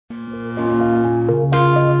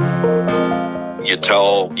you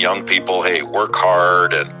tell young people, hey, work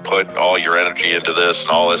hard and put all your energy into this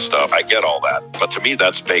and all this stuff. I get all that. But to me,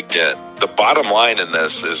 that's baked in. The bottom line in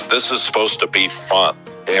this is supposed to be fun.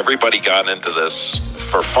 Everybody got into this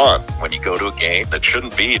for fun. When you go to a game, it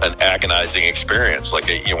shouldn't be an agonizing experience. Like,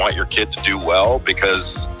 you want your kid to do well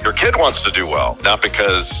because your kid wants to do well, not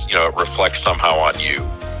because, it reflects somehow on you.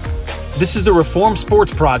 This is the Reform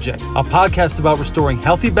Sports Project, a podcast about restoring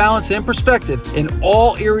healthy balance and perspective in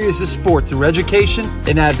all areas of sport through education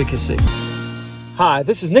and advocacy. Hi,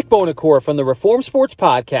 this is Nick Bonacore from the Reform Sports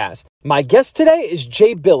Podcast. My guest today is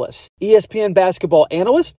Jay Bilas, ESPN basketball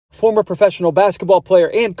analyst, former professional basketball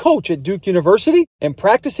player and coach at Duke University, and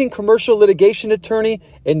practicing commercial litigation attorney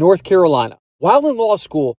in North Carolina. While in law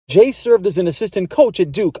school, Jay served as an assistant coach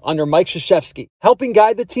at Duke under Mike Krzyzewski, helping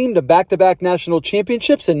guide the team to back-to-back national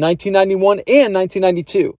championships in 1991 and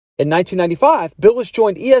 1992. In 1995, Bilas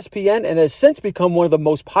joined ESPN and has since become one of the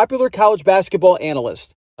most popular college basketball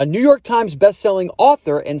analysts. A New York Times best-selling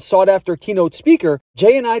author and sought-after keynote speaker,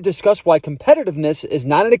 Jay and I discuss why competitiveness is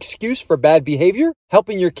not an excuse for bad behavior,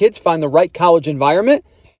 helping your kids find the right college environment,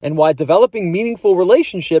 and why developing meaningful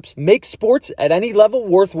relationships makes sports at any level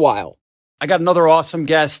worthwhile. I got another awesome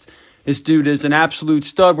guest. This dude is an absolute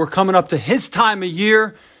stud. We're coming up to his time of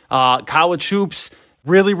year, college hoops.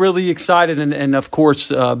 Really, really excited. And of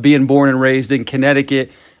course, being born and raised in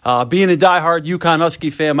Connecticut, being a diehard UConn Husky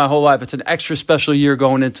fan my whole life. It's an extra special year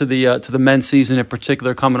going into the men's season in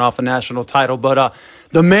particular, coming off a national title. But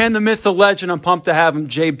the man, the myth, the legend, I'm pumped to have him,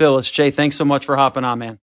 Jay Bilas. Jay, thanks so much for hopping on,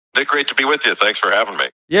 man. Nick, great to be with you. Thanks for having me.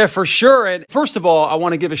 Yeah, for sure. And first of all, I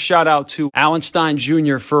want to give a shout out to Alan Stein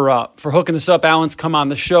Jr. for hooking us up. Alan's come on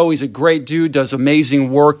the show. He's a great dude, does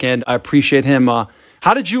amazing work, and I appreciate him.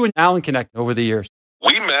 How did you and Alan connect over the years?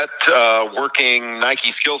 We met working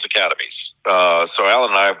Nike Skills Academies. So Alan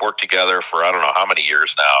and I have worked together for I don't know how many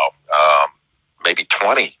years now, maybe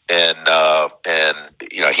 20. And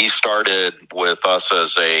he started with us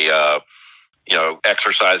as a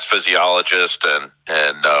exercise physiologist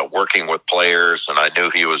and working with players. And I knew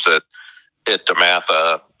he was at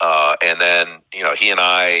DeMatha. And then, he and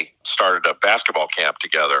I started a basketball camp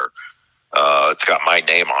together. It's got my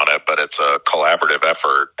name on it, but it's a collaborative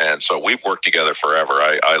effort. And so we've worked together forever.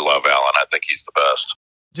 I love Alan. I think he's the best.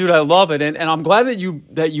 Dude, I love it. And I'm glad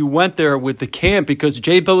that you went there with the camp, because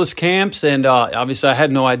Jay Bilas camps, and obviously I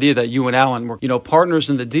had no idea that you and Alan were, partners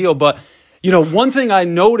in the deal. But one thing I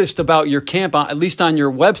noticed about your camp, at least on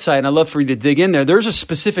your website, and I'd love for you to dig in there, there's a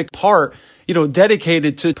specific part,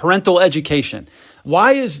 dedicated to parental education.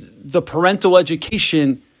 Why is the parental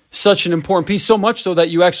education such an important piece, so much so that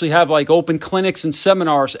you actually have like open clinics and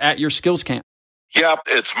seminars at your skills camp? Yeah,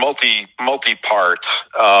 it's multi-part.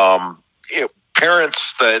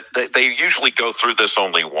 Parents, that they usually go through this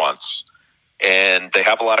only once. And they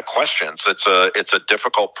have a lot of questions. It's a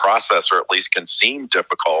difficult process, or at least can seem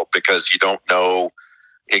difficult, because you don't know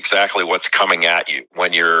exactly what's coming at you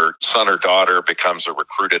when your son or daughter becomes a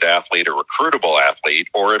recruited athlete, a recruitable athlete,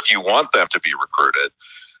 or if you want them to be recruited.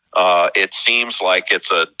 It seems like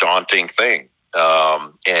it's a daunting thing.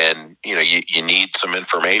 And you need some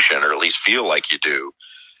information, or at least feel like you do.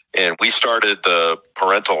 And we started the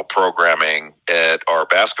parental programming at our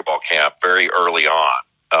basketball camp very early on.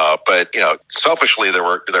 But selfishly, there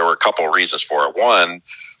were a couple of reasons for it. One,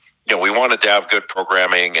 we wanted to have good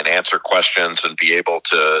programming and answer questions and be able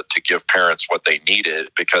to give parents what they needed,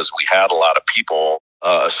 because we had a lot of people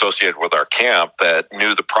associated with our camp that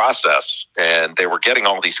knew the process, and they were getting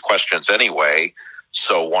all these questions anyway.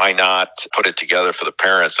 So why not put it together for the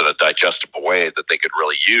parents in a digestible way that they could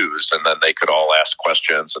really use, and then they could all ask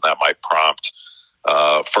questions, and that might prompt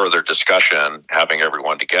further discussion, having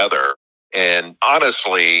everyone together. And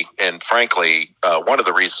honestly and frankly, one of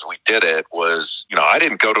the reasons we did it was, I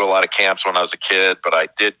didn't go to a lot of camps when I was a kid, but I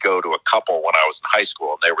did go to a couple when I was in high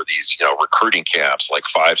school. And they were these, recruiting camps, like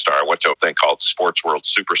 5-star. I went to a thing called Sports World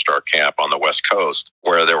Superstar Camp on the West Coast,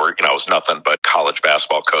 where there were, it was nothing but college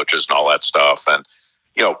basketball coaches and all that stuff. And,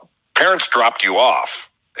 parents dropped you off.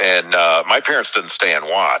 And my parents didn't stay and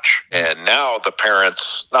watch. And now the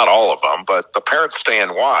parents, not all of them, but the parents stay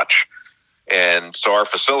and watch. And so our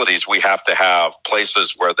facilities, we have to have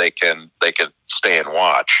places where they can stay and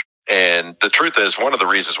watch. And the truth is, one of the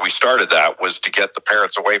reasons we started that was to get the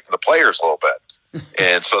parents away from the players a little bit.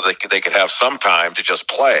 And so they could have some time to just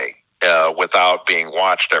play without being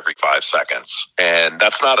watched every 5 seconds. And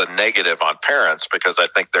that's not a negative on parents, because I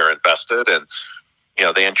think they're invested and,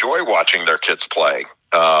 they enjoy watching their kids play.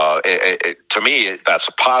 To me, that's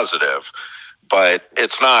a positive, but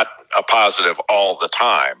it's not a positive all the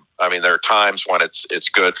time. I mean, there are times when it's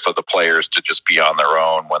good for the players to just be on their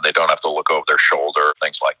own when they don't have to look over their shoulder,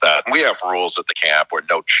 things like that. And we have rules at the camp where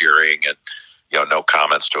no cheering and, no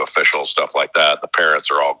comments to officials, stuff like that. The parents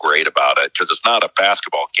are all great about it because it's not a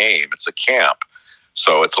basketball game. It's a camp.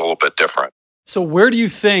 So it's a little bit different. So where do you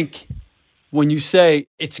think, when you say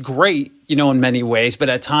it's great, in many ways, but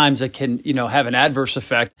at times it can, have an adverse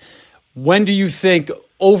effect, when do you think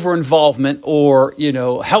over-involvement or,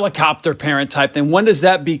 helicopter parent type thing, when does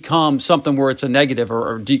that become something where it's a negative?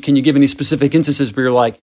 Or can you give any specific instances where you're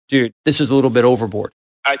like, dude, this is a little bit overboard?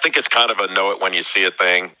 I think it's kind of a know it when you see it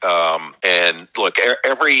thing. And look,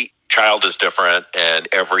 every child is different and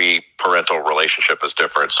every parental relationship is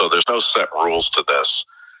different. So there's no set rules to this.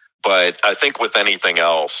 But I think with anything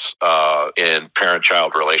else in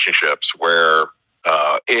parent-child relationships where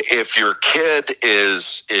if your kid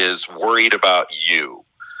is worried about you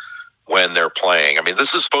when they're playing, I mean,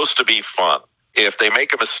 this is supposed to be fun. If they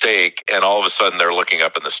make a mistake and all of a sudden they're looking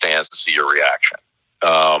up in the stands to see your reaction,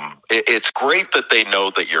 it's great that they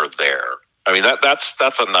know that you're there. I mean,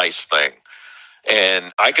 that's a nice thing.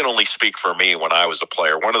 And I can only speak for me when I was a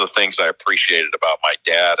player. One of the things I appreciated about my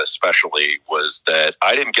dad especially was that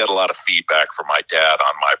I didn't get a lot of feedback from my dad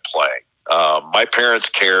on my play. My parents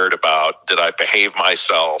cared about, did I behave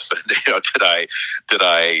myself? Did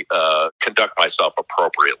I conduct myself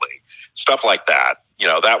appropriately? Stuff like that.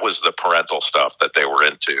 That was the parental stuff that they were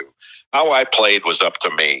into. How I played was up to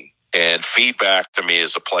me. And feedback to me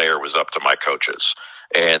as a player was up to my coaches.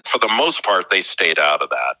 And for the most part, they stayed out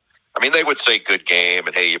of that. I mean, they would say good game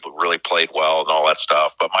and, hey, you really played well and all that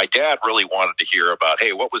stuff. But my dad really wanted to hear about,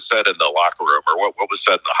 hey, what was said in the locker room or what was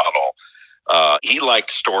said in the huddle. He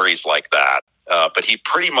liked stories like that. But he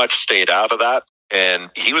pretty much stayed out of that. And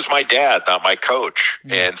he was my dad, not my coach.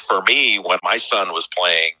 Mm-hmm. And for me, when my son was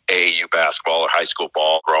playing AAU basketball or high school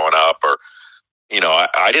ball growing up, or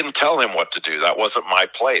I didn't tell him what to do. That wasn't my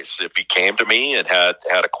place. If he came to me and had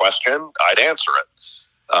a question, I'd answer it.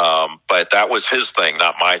 But that was his thing,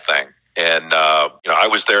 not my thing. And, I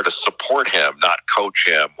was there to support him, not coach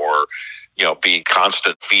him or, be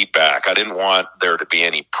constant feedback. I didn't want there to be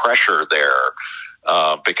any pressure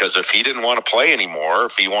there because if he didn't want to play anymore,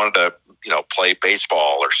 if he wanted to, play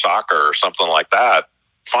baseball or soccer or something like that,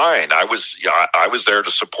 fine. I was there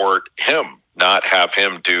to support him, not have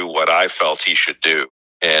him do what I felt he should do.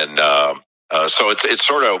 And so it's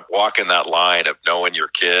sort of walking that line of knowing your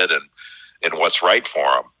kid and what's right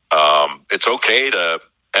for them. It's okay to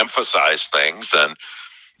emphasize things. And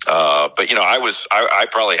but I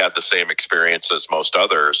probably had the same experience as most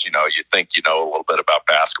others. You think you know a little bit about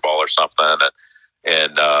basketball or something,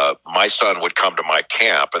 and my son would come to my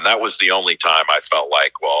camp, and that was the only time I felt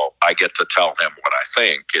like, well, I get to tell him what I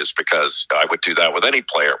think, is because I would do that with any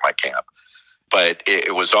player at my camp. But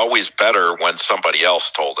it was always better when somebody else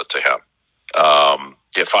told it to him.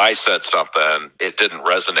 If I said something, it didn't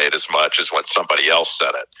resonate as much as when somebody else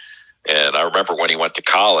said it. And I remember when he went to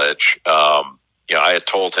college, I had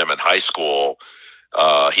told him in high school,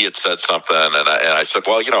 he had said something, and I said,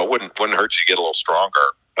 well, it wouldn't hurt you to get a little stronger.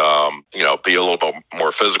 Be a little bit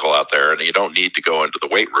more physical out there, and you don't need to go into the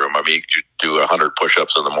weight room. I mean, you do 100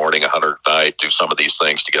 push-ups in the morning, 100 at night, do some of these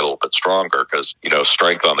things to get a little bit stronger because,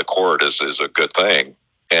 strength on the court is a good thing.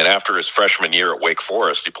 And after his freshman year at Wake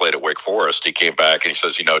Forest, he played at Wake Forest. He came back and he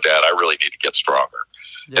says, Dad, I really need to get stronger.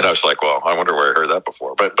 Yeah. And I was like, well, I wonder where I heard that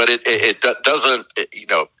before. But it doesn't,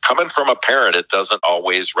 coming from a parent, it doesn't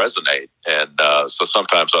always resonate. And so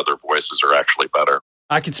sometimes other voices are actually better.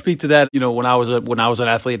 I can speak to that. When I was an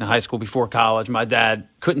athlete in high school before college, my dad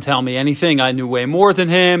couldn't tell me anything. I knew way more than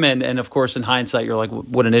him. And of course, in hindsight, you're like,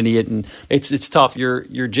 what an idiot. And it's tough. You're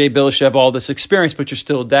Jay Bilas, you have all this experience, but you're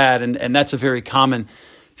still dad. And that's a very common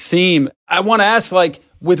theme. I want to ask,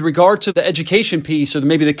 with regard to the education piece or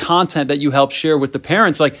maybe the content that you help share with the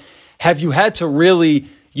parents, have you had to really,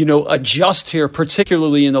 adjust here,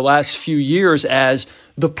 particularly in the last few years as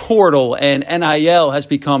the portal and NIL has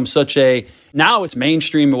become now it's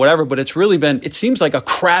mainstream or whatever, but it's really been, it seems like a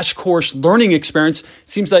crash course learning experience. It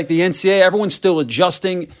seems like the NCAA, everyone's still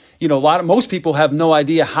adjusting. Most people have no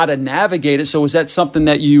idea how to navigate it. So is that something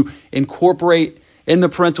that you incorporate in the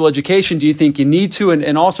parental education? Do you think you need to?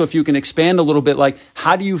 And also, if you can expand a little bit,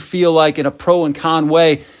 how do you feel like in a pro and con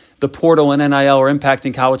way, the portal and NIL are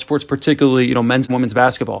impacting college sports, particularly, men's and women's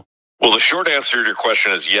basketball? Well, the short answer to your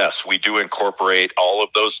question is yes, we do incorporate all of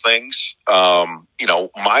those things.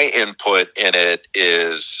 My input in it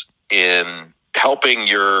is in helping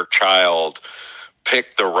your child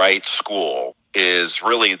pick the right school is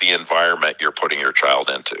really the environment you're putting your child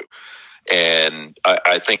into. And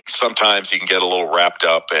I think sometimes you can get a little wrapped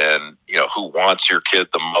up in, who wants your kid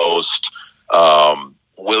the most,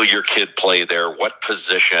 will your kid play there? What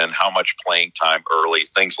position? How much playing time early?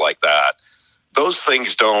 Things like that. Those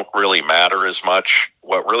things don't really matter as much.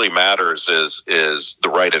 What really matters is the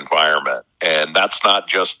right environment. And that's not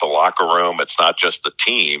just the locker room. It's not just the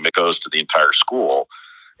team. It goes to the entire school.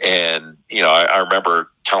 And, I remember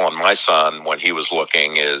telling my son when he was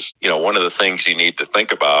looking is, one of the things you need to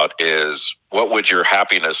think about is what would your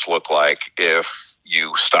happiness look like if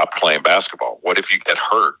you stopped playing basketball? What if you get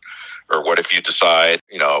hurt? Or what if you decide,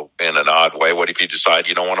 in an odd way, what if you decide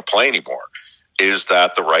you don't want to play anymore? Is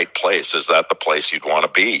that the right place? Is that the place you'd want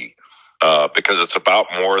to be? Because it's about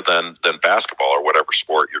more than basketball or whatever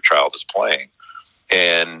sport your child is playing.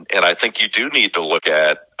 And I think you do need to look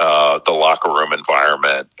at the locker room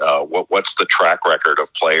environment. What's the track record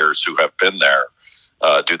of players who have been there?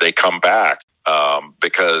 Do they come back?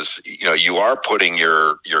 Because you are putting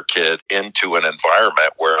your kid into an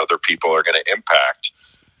environment where other people are going to impact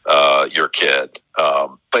your kid.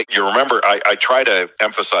 But you remember, I try to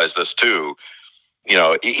emphasize this too.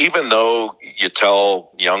 Even though you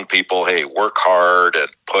tell young people, hey, work hard and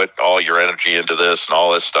put all your energy into this and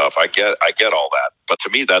all this stuff, I get all that. But to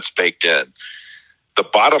me, that's baked in. The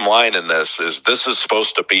bottom line in this is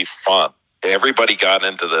supposed to be fun. Everybody got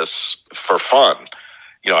into this for fun.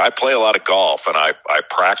 I play a lot of golf and I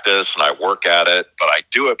practice and I work at it, but I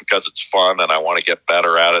do it because it's fun and I want to get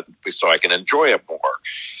better at it so I can enjoy it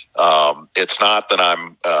more. It's not that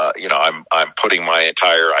I'm putting my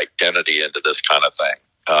entire identity into this kind of thing.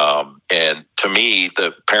 And to me,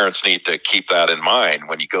 the parents need to keep that in mind.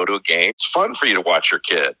 When you go to a game, it's fun for you to watch your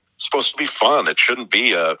kid. It's supposed to be fun. It shouldn't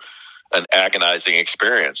be an agonizing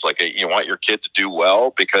experience. Like you want your kid to do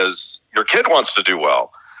well because your kid wants to do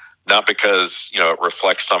well, not because, it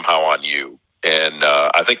reflects somehow on you. And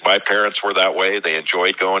I think my parents were that way. They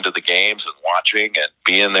enjoyed going to the games and watching and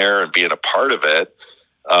being there and being a part of it.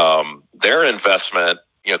 Their investment,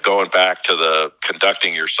 going back to the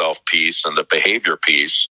conducting yourself piece and the behavior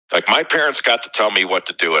piece, like my parents got to tell me what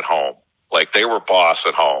to do at home. Like they were boss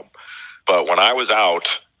at home. But when I was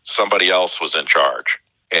out, somebody else was in charge.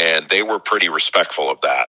 And they were pretty respectful of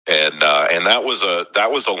that. And that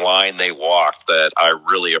was a line they walked that I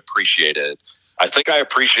really appreciated. I think I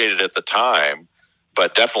appreciated it at the time,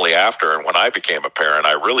 but definitely after. And when I became a parent,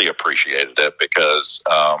 I really appreciated it because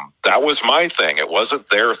that was my thing. It wasn't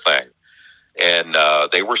their thing. And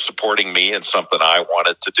they were supporting me in something I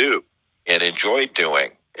wanted to do and enjoyed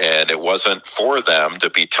doing. And it wasn't for them to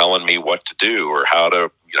be telling me what to do or how to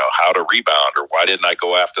rebound or why didn't I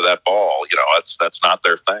go after that ball? That's not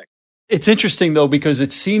their thing. It's interesting though, because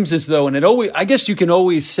it seems as though, and I guess you can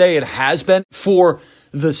always say it has been for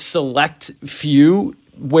the select few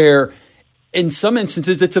where in some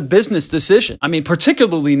instances it's a business decision. I mean,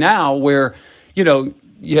 particularly now where,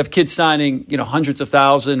 you have kids signing, hundreds of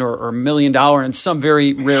thousand or $1 million in some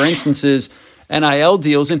very rare instances, NIL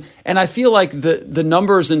deals. And I feel like the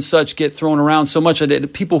numbers and such get thrown around so much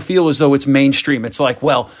that people feel as though it's mainstream. It's like,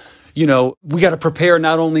 well, we got to prepare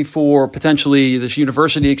not only for potentially this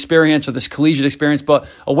university experience or this collegiate experience, but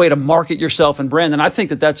a way to market yourself and brand. And I think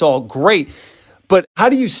that that's all great. But how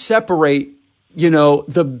do you separate,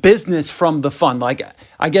 the business from the fun? Like,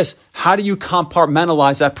 I guess, how do you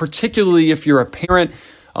compartmentalize that, particularly if you're a parent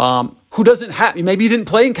who doesn't have, maybe you didn't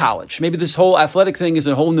play in college. Maybe this whole athletic thing is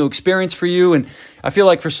a whole new experience for you. And I feel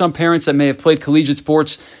like for some parents that may have played collegiate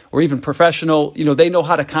sports or even professional, they know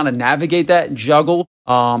how to kind of navigate that and juggle,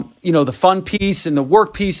 the fun piece and the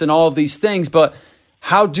work piece and all of these things. But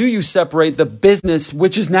how do you separate the business,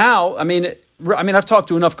 which is now, I've talked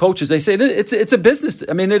to enough coaches. They say it's a business.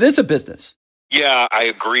 It is a business. Yeah, I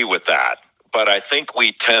agree with that. But I think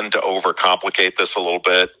we tend to overcomplicate this a little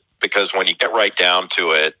bit because when you get right down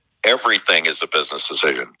to it, everything is a business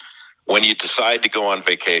decision. When you decide to go on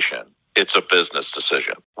vacation, it's a business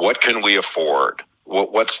decision. What can we afford?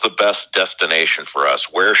 What's the best destination for us?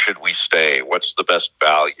 Where should we stay? What's the best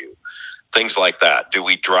value? Things like that. Do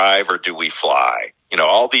we drive or do we fly?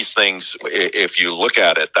 All these things, if you look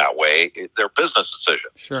at it that way, they're business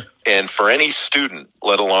decisions. Sure. And for any student,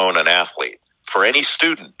 let alone an athlete, for any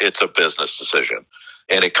student, it's a business decision.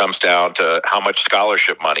 And it comes down to how much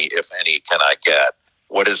scholarship money, if any, can I get?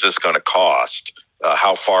 What is this going to cost?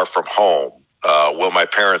 How far from home? Will my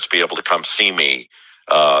parents be able to come see me?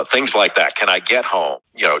 Things like that. Can I get home?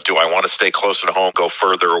 Do I want to stay closer to home, go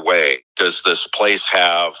further away? Does this place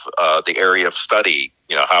have the area of study?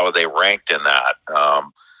 How are they ranked in that?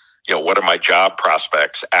 What are my job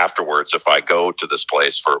prospects afterwards if I go to this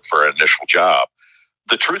place for an initial job?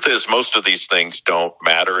 The truth is most of these things don't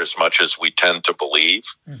matter as much as we tend to believe.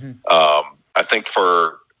 Mm-hmm. I think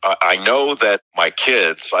I know that my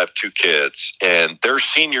kids, I have 2 kids, and their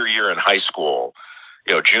senior year in high school,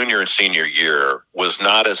 junior and senior year was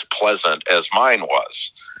not as pleasant as mine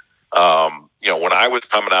was. When I was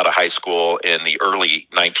coming out of high school in the early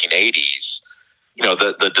 1980s,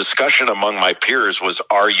 the discussion among my peers was,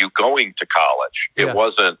 are you going to college? Yeah. It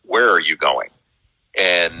wasn't, where are you going?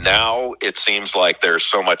 And now it seems like there's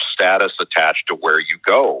so much status attached to where you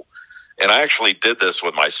go. And I actually did this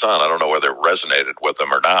with my son. I don't know whether it resonated with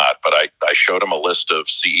him or not, but I showed him a list of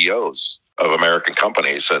CEOs of American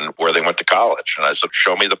companies and where they went to college. And I said,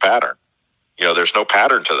 show me the pattern. There's no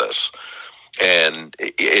pattern to this. And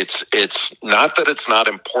it's not that it's not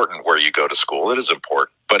important where you go to school. It is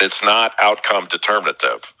important, but it's not outcome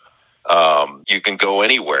determinative. You can go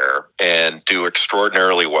anywhere and do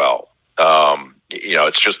extraordinarily well.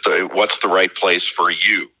 It's just what's the right place for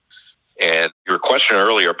you. And your question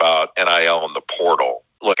earlier about NIL and the portal.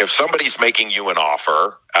 Look, if somebody's making you an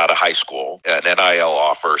offer out of high school, an NIL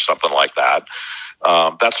offer, something like that,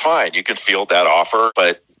 that's fine. You can field that offer.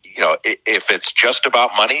 But, if it's just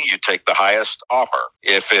about money, you take the highest offer.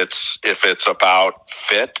 If it's about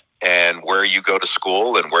fit and where you go to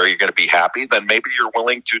school and where you're going to be happy, then maybe you're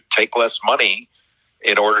willing to take less money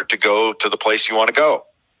in order to go to the place you want to go.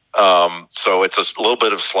 So it's a little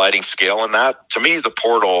bit of sliding scale in that. To me, the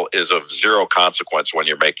portal is of zero consequence when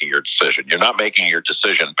you're making your decision. You're not making your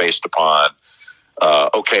decision based upon,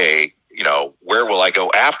 where will I go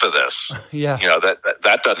after this? Yeah.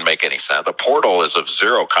 That doesn't make any sense. The portal is of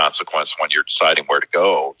zero consequence when you're deciding where to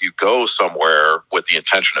go. You go somewhere with the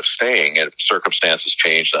intention of staying, and if circumstances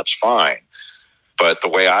change, that's fine. But the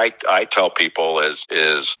way I tell people is,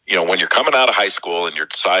 when you're coming out of high school and you're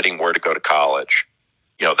deciding where to go to college,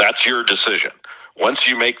 that's your decision. Once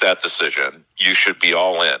you make that decision, you should be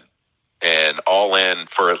all in, and all in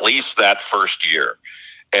for at least that first year.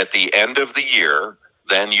 At the end of the year,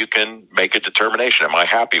 then you can make a determination. Am I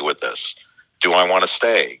happy with this? Do I want to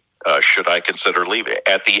stay? Should I consider leaving?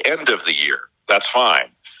 At the end of the year, that's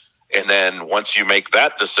fine. And then once you make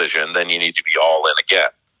that decision, then you need to be all in again.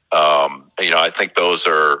 I think those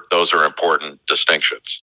are important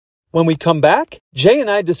distinctions. When we come back, Jay and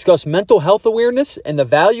I discuss mental health awareness and the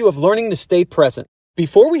value of learning to stay present.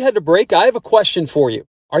 Before we head to break, I have a question for you.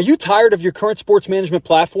 Are you tired of your current sports management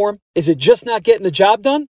platform? Is it just not getting the job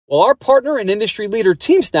done? Well, our partner and industry leader,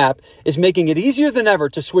 TeamSnap, is making it easier than ever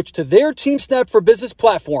to switch to their TeamSnap for Business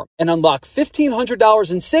platform and unlock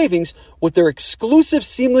 $1,500 in savings with their exclusive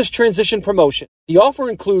seamless transition promotion. The offer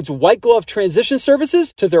includes white glove transition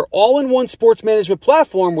services to their all-in-one sports management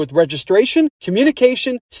platform with registration,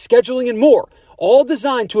 communication, scheduling, and more, all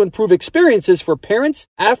designed to improve experiences for parents,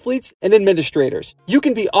 athletes, and administrators. You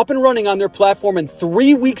can be up and running on their platform in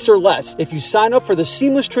 3 weeks or less if you sign up for the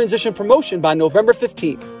seamless transition promotion by November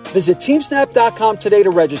 15th. Visit teamsnap.com today to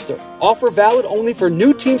register. Offer valid only for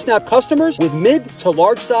new TeamSnap customers with mid to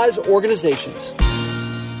large size organizations.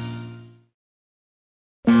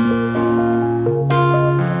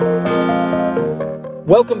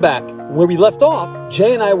 Welcome back. Where we left off,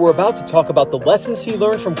 Jay and I were about to talk about the lessons he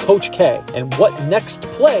learned from Coach K and what next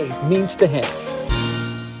play means to him.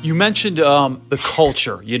 You mentioned the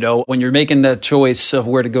culture. When you're making the choice of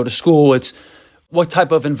where to go to school, it's what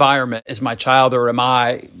type of environment is my child or am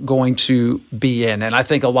I going to be in? And I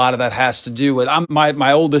think a lot of that has to do with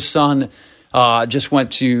my oldest son just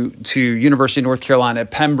went to University of North Carolina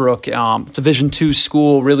at Pembroke, Division II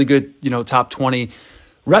school, really good, top 20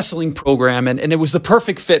 wrestling program, and it was the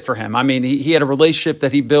perfect fit for him. I mean, he had a relationship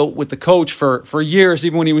that he built with the coach for years.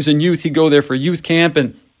 Even when he was in youth, he'd go there for youth camp.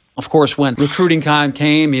 And of course, when recruiting time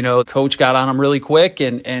came, coach got on him really quick,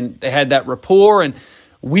 and they had that rapport. And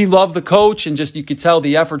we loved the coach, and just you could tell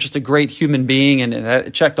the effort, just a great human being, and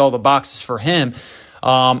it checked all the boxes for him.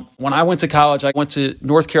 When I went to college, I went to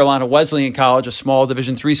North Carolina Wesleyan College, a small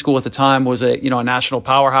Division III school at the time, was a national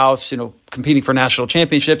powerhouse, competing for national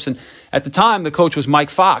championships. And at the time, the coach was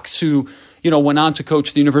Mike Fox, who, went on to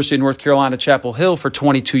coach the University of North Carolina, Chapel Hill for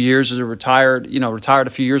 22 years as a retired a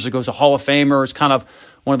few years ago as a Hall of Famer, is kind of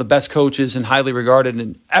one of the best coaches and highly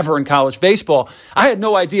regarded ever in college baseball. I had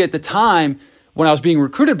no idea at the time when I was being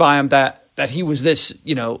recruited by him that he was this,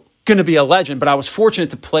 going to be a legend, but I was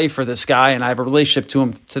fortunate to play for this guy, and I have a relationship to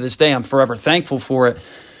him to this day. I'm forever thankful for it.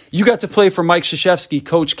 You got to play for Mike Krzyzewski,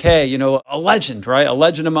 Coach K, a legend, right? A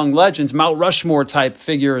legend among legends, Mount Rushmore type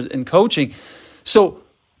figure in coaching. So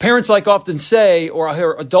parents often say, or I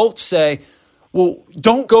hear adults say, well,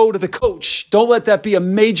 don't go to the coach. Don't let that be a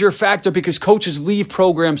major factor because coaches leave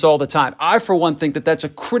programs all the time. I, for one, think that that's a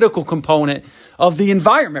critical component of the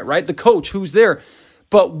environment, right? The coach, who's there.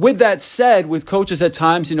 But with that said, with coaches at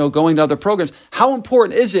times, going to other programs, how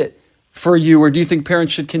important is it for you, or do you think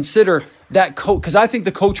parents should consider that coach? Because I think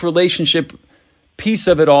the coach relationship piece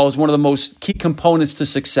of it all is one of the most key components to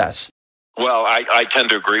success? Well, I tend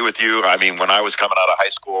to agree with you. I mean, when I was coming out of high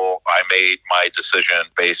school, I made my decision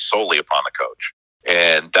based solely upon the coach.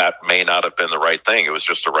 And that may not have been the right thing. It was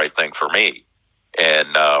just the right thing for me. And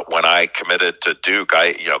when I committed to Duke,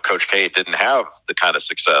 Coach K didn't have the kind of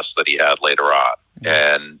success that he had later on.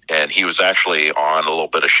 And he was actually on a little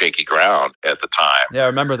bit of shaky ground at the time. Yeah, I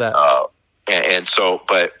remember that. And so,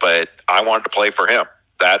 but I wanted to play for him.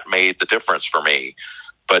 That made the difference for me.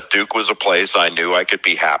 But Duke was a place I knew I could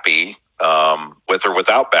be happy with or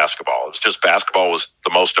without basketball. It's just basketball was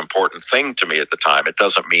the most important thing to me at the time. It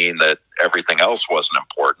doesn't mean that everything else wasn't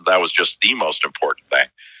important. That was just the most important thing.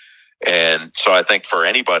 And so I think for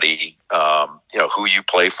anybody, who you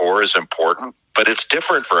play for is important, but it's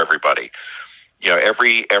different for everybody.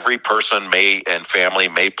 Every person and family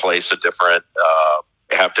may place a different,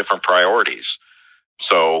 have different priorities.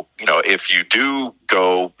 So, if you do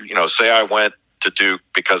go, say I went to Duke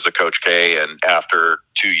because of Coach K, and after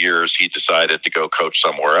 2 years he decided to go coach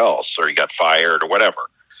somewhere else, or he got fired or whatever,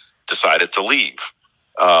 decided to leave,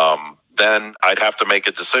 then I'd have to make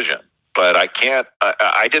a decision. But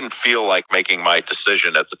I didn't feel like making my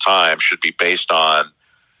decision at the time should be based on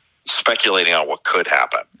speculating on what could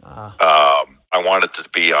happen. I wanted to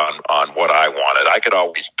be on what I wanted. I could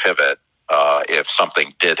always pivot if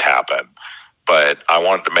something did happen, but I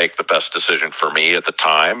wanted to make the best decision for me at the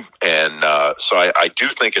time. And so I do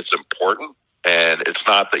think it's important. And it's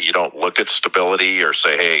not that you don't look at stability or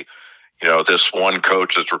say, hey, this one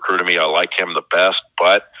coach that's recruited me, I like him the best,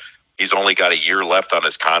 but he's only got a year left on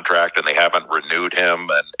his contract and they haven't renewed him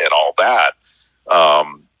and all that.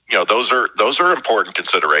 Those are important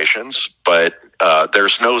considerations, but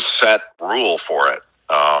there's no set rule for it.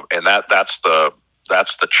 And that's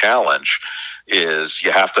the challenge, is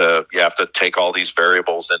you have to take all these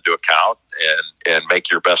variables into account and make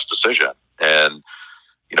your best decision. And,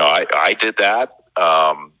 I did that.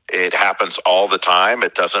 It happens all the time.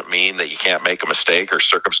 It doesn't mean that you can't make a mistake or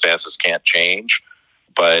circumstances can't change.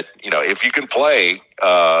 But, if you can play,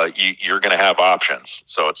 you're going to have options.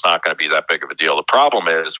 So it's not going to be that big of a deal. The problem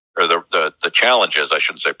is, or the challenge is, I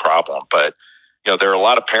shouldn't say problem, but, there are a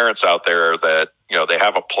lot of parents out there that, they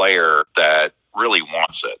have a player that really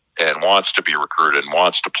wants it and wants to be recruited and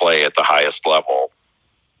wants to play at the highest level.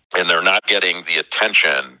 And they're not getting the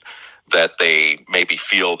attention that they maybe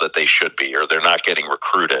feel that they should be, or they're not getting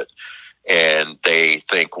recruited. And they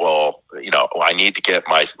think, well, I need to get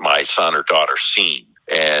my son or daughter seen.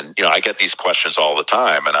 And, I get these questions all the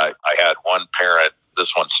time. And I had one parent,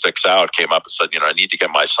 this one sticks out, came up and said, I need to get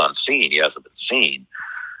my son seen. He hasn't been seen.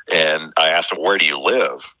 And I asked him, where do you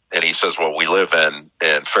live? And he says, well, we live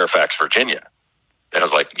in Fairfax, Virginia. And I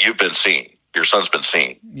was like, you've been seen. Your son's been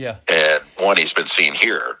seen. Yeah. And he's been seen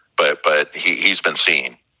here, but he's been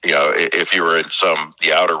seen. If you were in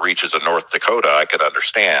the outer reaches of North Dakota, I could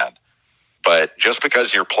understand. But just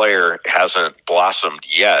because your player hasn't blossomed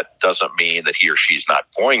yet doesn't mean that he or she's not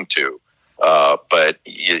going to. But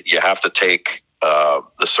you have to take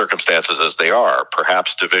the circumstances as they are.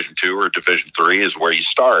 Perhaps Division II or Division III is where you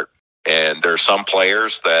start. And there's some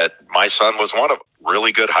players that my son was one of them.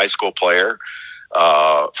 Really good high school player,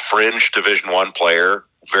 fringe Division I player,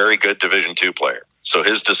 very good Division II player. So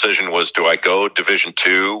his decision was, do I go Division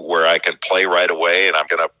II where I can play right away and I'm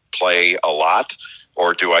going to play a lot?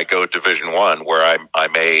 Or do I go Division I where I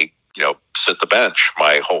may, sit the bench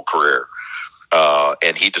my whole career?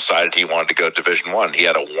 And he decided he wanted to go Division I. He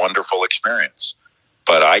had a wonderful experience,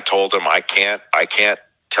 but I told him, I can't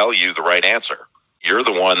tell you the right answer. You're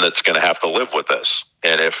the one that's going to have to live with this.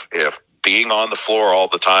 And if being on the floor all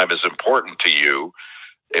the time is important to you,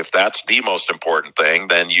 if that's the most important thing,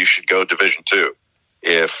 then you should go Division II.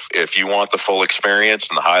 If you want the full experience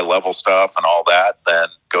and the high level stuff and all that, then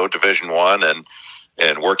go Division I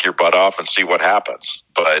and work your butt off and see what happens.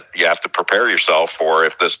 But you have to prepare yourself for,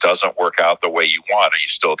 if this doesn't work out the way you want, are you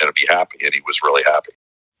still going to be happy? And he was really happy.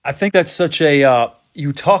 I think that's such a,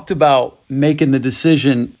 you talked about making the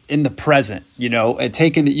decision in the present, and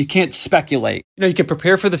taking it. You can't speculate. You can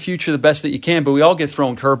prepare for the future the best that you can, but we all get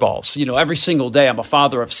thrown curveballs. Every single day. I'm a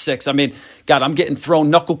father of 6. I mean, God, I'm getting thrown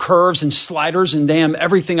knuckle curves and sliders and damn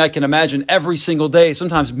everything I can imagine every single day,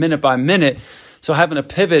 sometimes minute by minute. So having a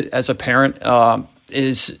pivot as a parent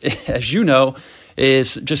is, as you know,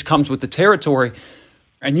 just comes with the territory.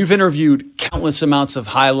 And you've interviewed countless amounts of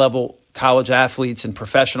high-level college athletes and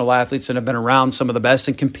professional athletes that have been around some of the best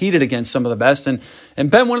and competed against some of the best and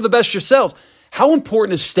been one of the best yourselves. How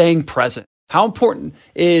important is staying present? How important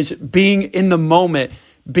is being in the moment,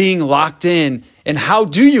 being locked in? And how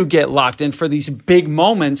do you get locked in for these big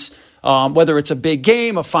moments, whether it's a big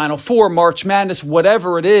game, a Final Four, March Madness,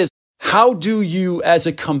 whatever it is? How do you as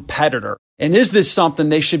a competitor, and is this something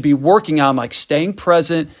they should be working on, like staying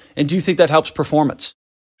present, and do you think that helps performance?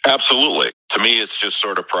 Absolutely. To me, it's just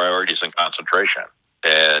sort of priorities and concentration.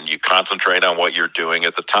 And you concentrate on what you're doing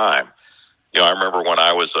at the time. I remember when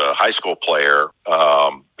I was a high school player,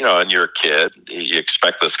 and you're a kid, you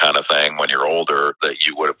expect this kind of thing when you're older that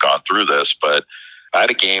you would have gone through this. But I had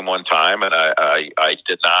a game one time and I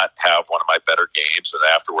did not have one of my better games. And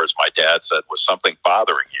afterwards, my dad said, "Was something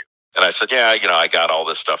bothering you?" And I said, "Yeah, I got all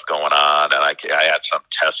this stuff going on and I had some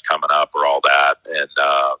test coming up or all that.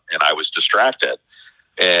 And I was distracted."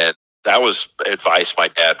 And that was advice my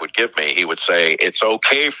dad would give me. He would say, "It's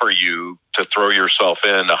okay for you to throw yourself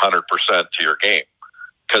in 100% to your game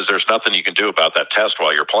because there's nothing you can do about that test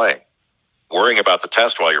while you're playing. Worrying about the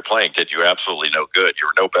test while you're playing did you absolutely no good.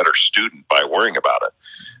 You're no better student by worrying about it."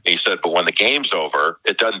 And he said, "But when the game's over,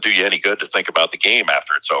 it doesn't do you any good to think about the game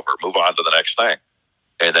after it's over. Move on to the next thing.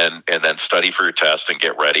 And then study for your test and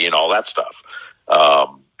get ready and all that stuff."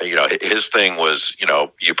 His thing was,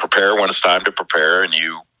 you prepare when it's time to prepare and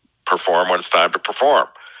you perform when it's time to perform.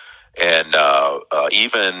 And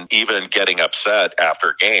even getting upset after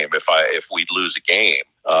a game, if we'd lose a game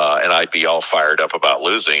and I'd be all fired up about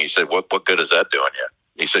losing, he said, what good is that doing you?"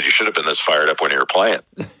 He said, "You should have been this fired up when you were playing."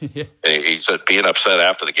 Yeah. And he said, "Being upset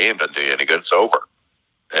after the game doesn't do you any good. It's over."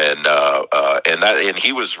 And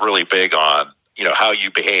he was really big on how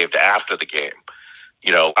you behaved after the game.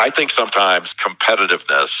 I think sometimes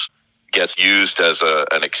competitiveness gets used as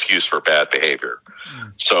an excuse for bad behavior.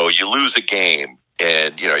 So you lose a game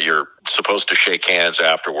and, you're supposed to shake hands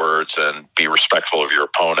afterwards and be respectful of your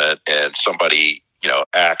opponent, and somebody,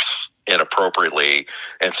 acts inappropriately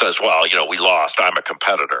and says, "Well, we lost. I'm a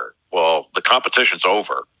competitor." Well, the competition's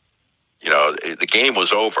over. The game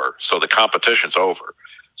was over. So the competition's over.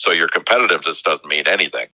 So your competitiveness doesn't mean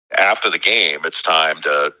anything. After the game, it's time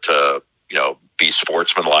to be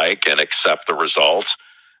sportsmanlike and accept the results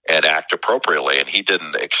and act appropriately. And he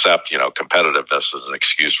didn't accept, competitiveness as an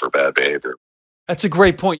excuse for bad behavior. That's a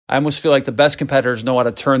great point. I almost feel like the best competitors know how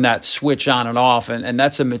to turn that switch on and off. And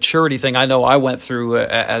that's a maturity thing I know I went through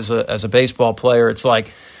as a baseball player. It's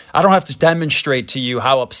like, I don't have to demonstrate to you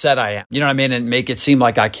how upset I am, you know what I mean? And make it seem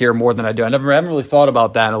like I care more than I do. I haven't really thought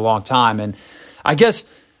about that in a long time. And I guess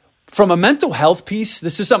from a mental health piece,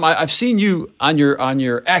 this is something I've seen you on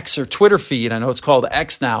your X or Twitter feed. I know it's called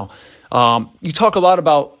X now. You talk a lot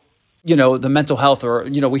about, the mental health, or,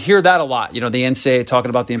 we hear that a lot. The NCAA talking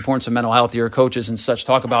about the importance of mental health. Your coaches and such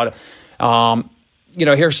talk about it.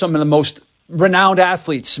 Here's some of the most renowned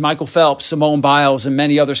athletes, Michael Phelps, Simone Biles, and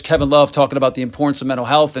many others, Kevin Love, talking about the importance of mental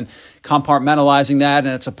health and compartmentalizing that,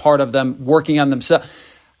 and it's a part of them working on themselves.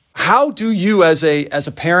 How do you, as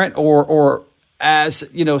a parent or as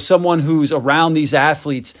someone who's around these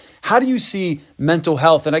athletes, how do you see mental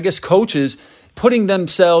health, and I guess coaches putting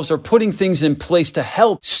themselves or putting things in place to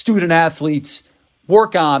help student athletes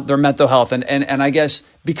work on their mental health and I guess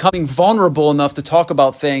becoming vulnerable enough to talk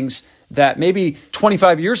about things that maybe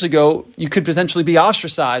 25 years ago you could potentially be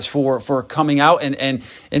ostracized for coming out and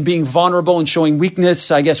being vulnerable and showing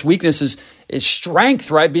weakness. I guess weakness is strength,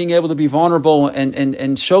 right? Being able to be vulnerable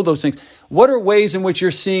and show those things. What are ways in which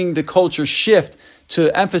you're seeing the culture shift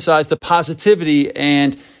to emphasize the positivity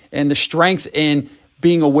and the strength in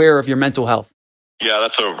being aware of your mental health? Yeah,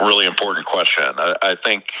 that's a really important question. I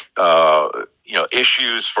think,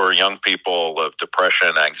 issues for young people of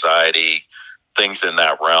depression, anxiety, things in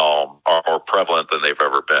that realm are more prevalent than they've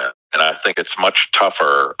ever been. And I think it's much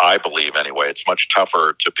tougher, I believe anyway, it's much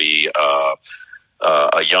tougher to be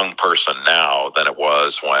a young person now than it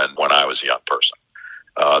was when I was a young person.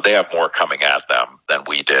 They have more coming at them than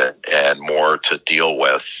we did, and more to deal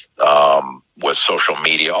with social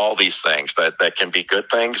media, all these things that can be good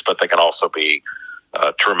things, but they can also be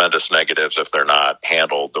tremendous negatives if they're not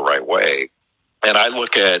handled the right way. And I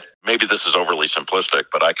look at, maybe this is overly simplistic,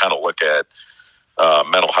 but I kind of look at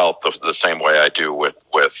mental health the same way I do with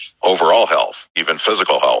overall health, even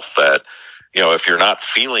physical health, that, if you're not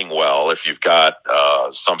feeling well, if you've got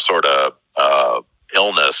some sort of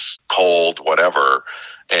illness, cold, whatever,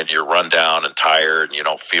 and you're run down and tired and you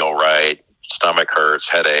don't feel right, stomach hurts,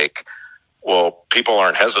 headache, well, people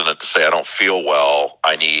aren't hesitant to say, "I don't feel well.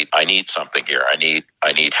 I need something here. I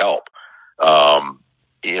need help."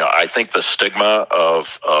 I think the stigma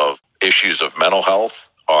of issues of mental health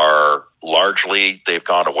are largely, they've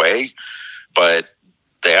gone away, but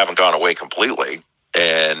they haven't gone away completely.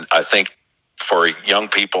 And I think for young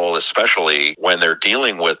people, especially when they're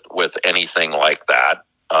dealing with anything like that,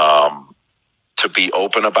 to be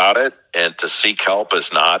open about it and to seek help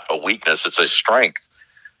is not a weakness, it's a strength.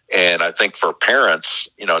 And I think for parents,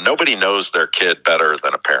 nobody knows their kid better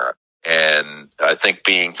than a parent. And I think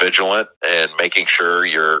being vigilant and making sure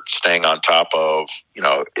you're staying on top of,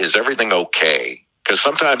 is everything okay? Because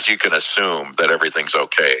sometimes you can assume that everything's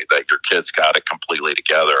okay, that your kid's got it completely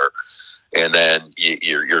together. And then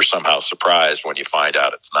you're somehow surprised when you find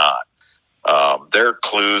out it's not. There are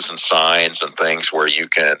clues and signs and things where you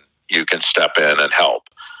can step in and help.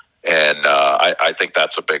 And I think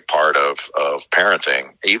that's a big part of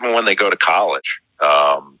parenting, even when they go to college.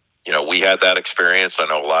 We had that experience. I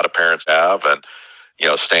know a lot of parents have, and,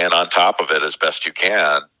 staying on top of it as best you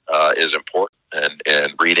can is important.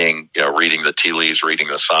 And reading the tea leaves, reading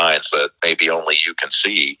the signs that maybe only you can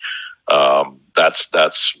see,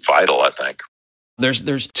 that's vital, I think.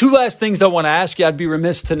 There's two last things I want to ask you. I'd be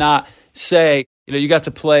remiss to not say, you got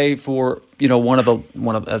to play for, one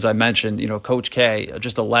of, as I mentioned, Coach K,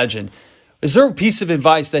 just a legend. Is there a piece of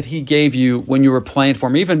advice that he gave you when you were playing for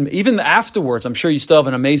him, even afterwards? I'm sure you still have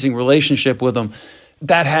an amazing relationship with him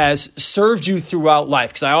that has served you throughout life.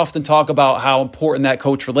 Because I often talk about how important that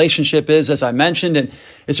coach relationship is, as I mentioned. And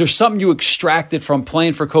is there something you extracted from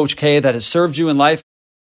playing for Coach K that has served you in life?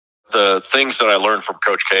 The things that I learned from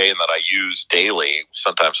Coach K and that I use daily,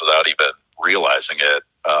 sometimes without even realizing it,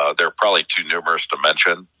 they're probably too numerous to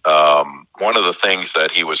mention. One of the things that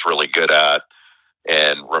he was really good at,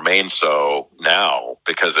 and remains so now,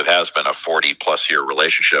 because it has been a 40-plus year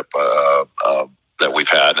relationship that we've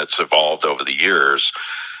had, and it's evolved over the years.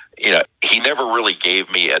 He never really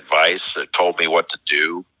gave me advice or told me what to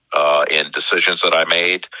do in decisions that I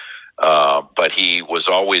made, but he was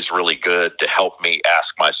always really good to help me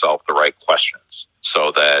ask myself the right questions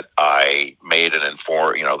so that I made an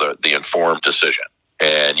informed, the informed decision.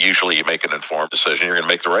 And usually you make an informed decision, you're going to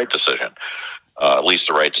make the right decision, at least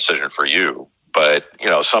the right decision for you. But,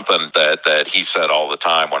 something that he said all the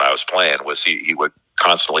time when I was playing was he would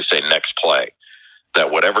constantly say next play, that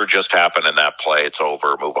whatever just happened in that play, it's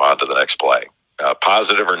over, move on to the next play.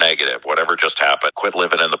 Positive or negative, whatever just happened, quit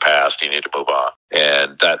living in the past, you need to move on.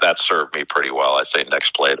 And that served me pretty well. I say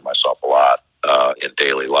next play to myself a lot in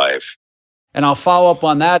daily life. And I'll follow up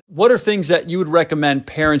on that. What are things that you would recommend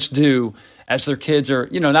parents do as their kids are,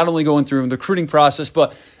 not only going through the recruiting process,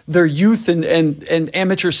 but their youth and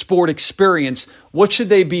amateur sport experience? What should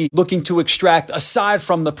they be looking to extract aside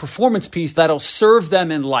from the performance piece that'll serve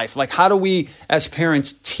them in life? Like, how do we as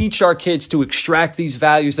parents teach our kids to extract these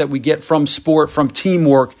values that we get from sport, from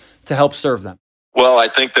teamwork, to help serve them? Well, I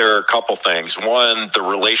think there are a couple things. One, the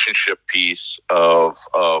relationship piece of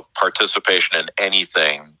participation in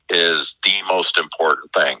anything is the most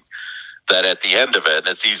important thing. That at the end of it, and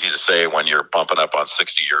it's easy to say when you're bumping up on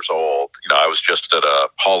 60 years old, I was just at a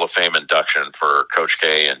Hall of Fame induction for Coach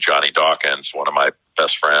K and Johnny Dawkins, one of my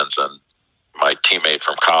best friends and my teammate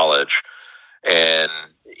from college. And,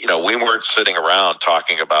 we weren't sitting around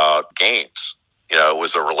talking about games. It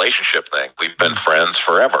was a relationship thing. We've been friends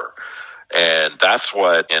forever. And that's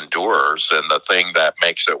what endures. And the thing that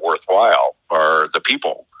makes it worthwhile are the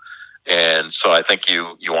people. And so I think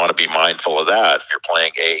you want to be mindful of that if you're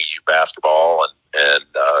playing AAU basketball, and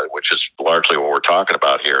which is largely what we're talking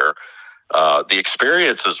about here. The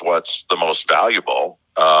experience is what's the most valuable.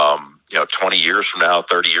 20 years from now,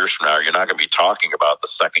 30 years from now, you're not going to be talking about the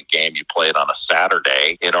second game you played on a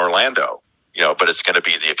Saturday in Orlando, but it's going to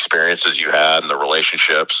be the experiences you had and the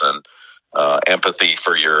relationships and empathy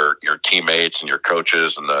for your teammates and your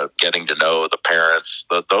coaches and the getting to know the parents.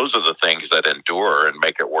 Those are the things that endure and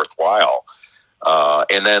make it worthwhile.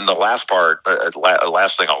 And then the last part,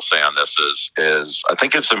 last thing I'll say on this is I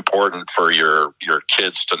think it's important for your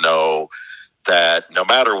kids to know that no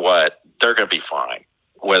matter what, they're going to be fine.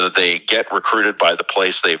 Whether they get recruited by the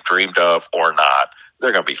place they've dreamed of or not,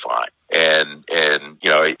 they're going to be fine. And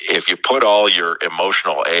if you put all your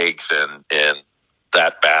emotional eggs in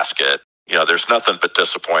that basket, there's nothing but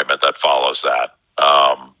disappointment that follows that.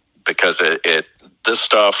 Because this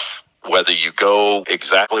stuff, whether you go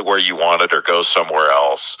exactly where you wanted or go somewhere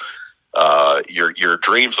else, your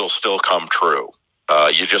dreams will still come true.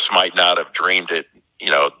 You just might not have dreamed it,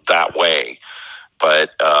 that way.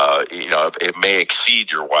 But, it may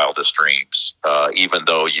exceed your wildest dreams, even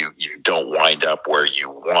though you don't wind up where you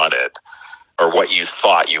wanted or what you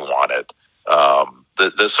thought you wanted.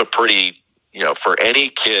 This is a pretty, for any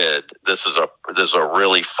kid, this is a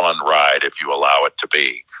really fun ride if you allow it to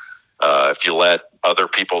be. If you let other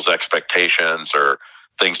people's expectations or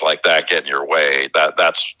things like that get in your way,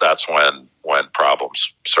 that's when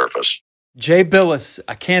problems surface. Jay Bilas,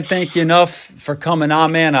 I can't thank you enough for coming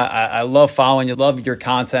on, man. I love following you, love your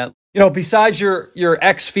content. Besides your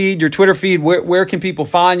X feed, your Twitter feed, where can people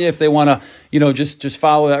find you if they want to, just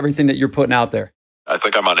follow everything that you're putting out there? I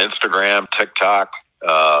think I'm on Instagram, TikTok,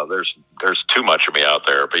 There's too much of me out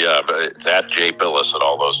there, but yeah, but at Jay Bilas and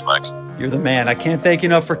all those things. You're the man. I can't thank you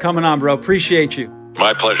enough for coming on, bro. Appreciate you.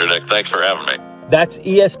 My pleasure, Nick. Thanks for having me. That's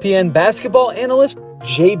ESPN basketball analyst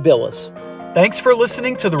Jay Bilas. Thanks for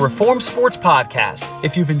listening to the Reform Sports Podcast.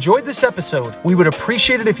 If you've enjoyed this episode, we would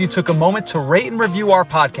appreciate it if you took a moment to rate and review our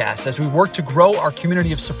podcast as we work to grow our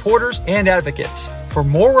community of supporters and advocates. For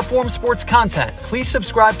more Reform Sports content, please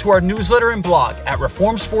subscribe to our newsletter and blog at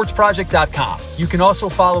reformsportsproject.com. You can also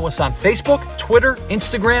follow us on Facebook, Twitter,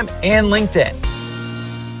 Instagram, and LinkedIn.